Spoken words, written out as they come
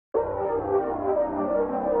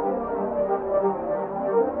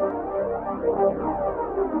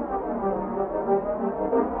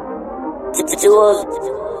Jewelz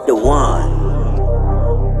Dwonne.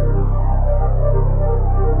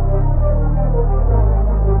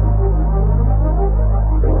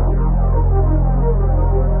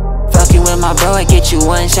 With my bro, I get you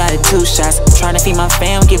one shot or two shots. Tryna feed my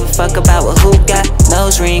fam, give a fuck about what who got.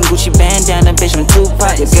 Nose ring, Gucci bandana, bitch from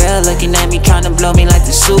Tupac. Your girl looking at me, tryna blow me like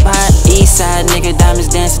the soup hot. Eastside nigga, diamonds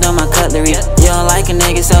dancing on my cutlery. You don't like a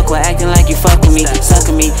nigga, so quit acting like you fuck with me,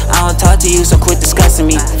 suckin' me. I don't talk to you, so quit discussing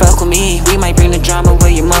me. Fuck with me, we might bring the drama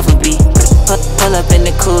where your mother be. Pull up in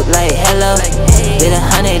the coupe like hello. With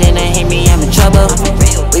 100 and they hit me, I'm in trouble.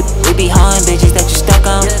 We be hauling bitches that you stuck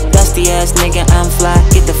on. Dusty ass nigga, I'm fly,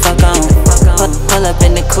 get the fuck on. Pull up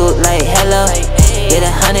in the coupe like hello. With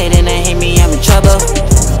 100 and they hit me, I'm in trouble.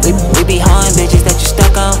 We be hauling bitches that you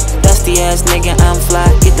stuck on. Dusty ass nigga, I'm fly,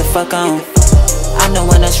 get the fuck on. I'm the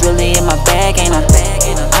one that's really in my bag, ain't I?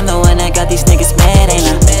 I'm the one that got these niggas mad, ain't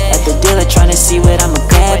I? At the dealer tryna see what I'ma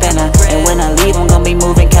grab, ain't I? And when I leave, I'm gon' be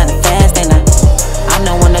moving kinda fast, ain't I? I'm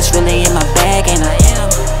the one that's really in my bag, ain't I?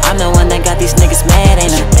 I'm the one that got these niggas mad,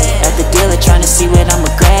 ain't I? At the dealer tryna see what I'ma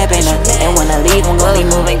grab, ain't I? And when I leave, I'm gon' be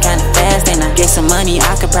moving kinda fast, ain't I? Get some money,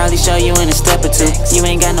 I could probably show you in a step or two. You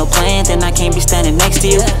ain't got no plan, then I can't be standing next to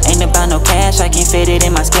you. Ain't about no cash, I can't fit it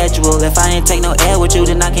in my schedule. If I ain't take no L with you,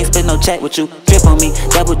 then I can't split no check with you. Drip on me,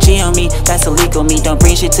 double G on me, that's illegal me. Don't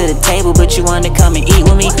bring shit to the table, but you wanna come and eat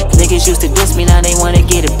with me. Niggas used to diss me, now they wanna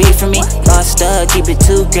get a beat from me. Lost up, keep it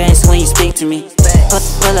 2 grand when you speak to me.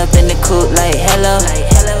 Pull up in the coupe like hello.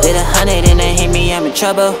 With 100 and they hit me, I'm in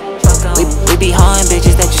trouble. We be hauling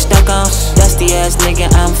bitches that you stuck on. Dusty ass nigga,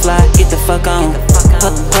 I'm fly, get the fuck on.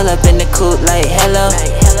 Pull up in the coupe like hello.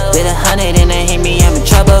 With 100 and they hit me, I'm in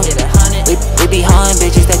trouble. We be hauling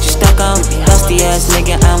bitches that you stuck on. Dusty ass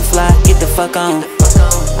nigga, I'm fly, get the fuck on.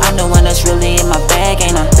 I'm the one that's really in my bag,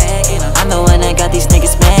 ain't I? I'm the one that got these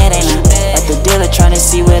niggas mad, ain't I? At the dealer tryna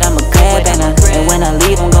see what I'ma grab, ain't I? And when I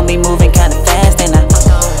leave, I'm gon' be moving kinda fast, ain't I?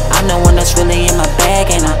 I'm the one that's really in my bag,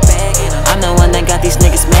 ain't I? I'm the one that got these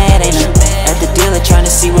niggas mad, ain't I? At the dealer tryna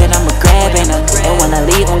see what I'ma grab, ain't I? And when I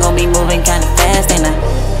leave, I'm gon' be moving kinda fast, ain't I?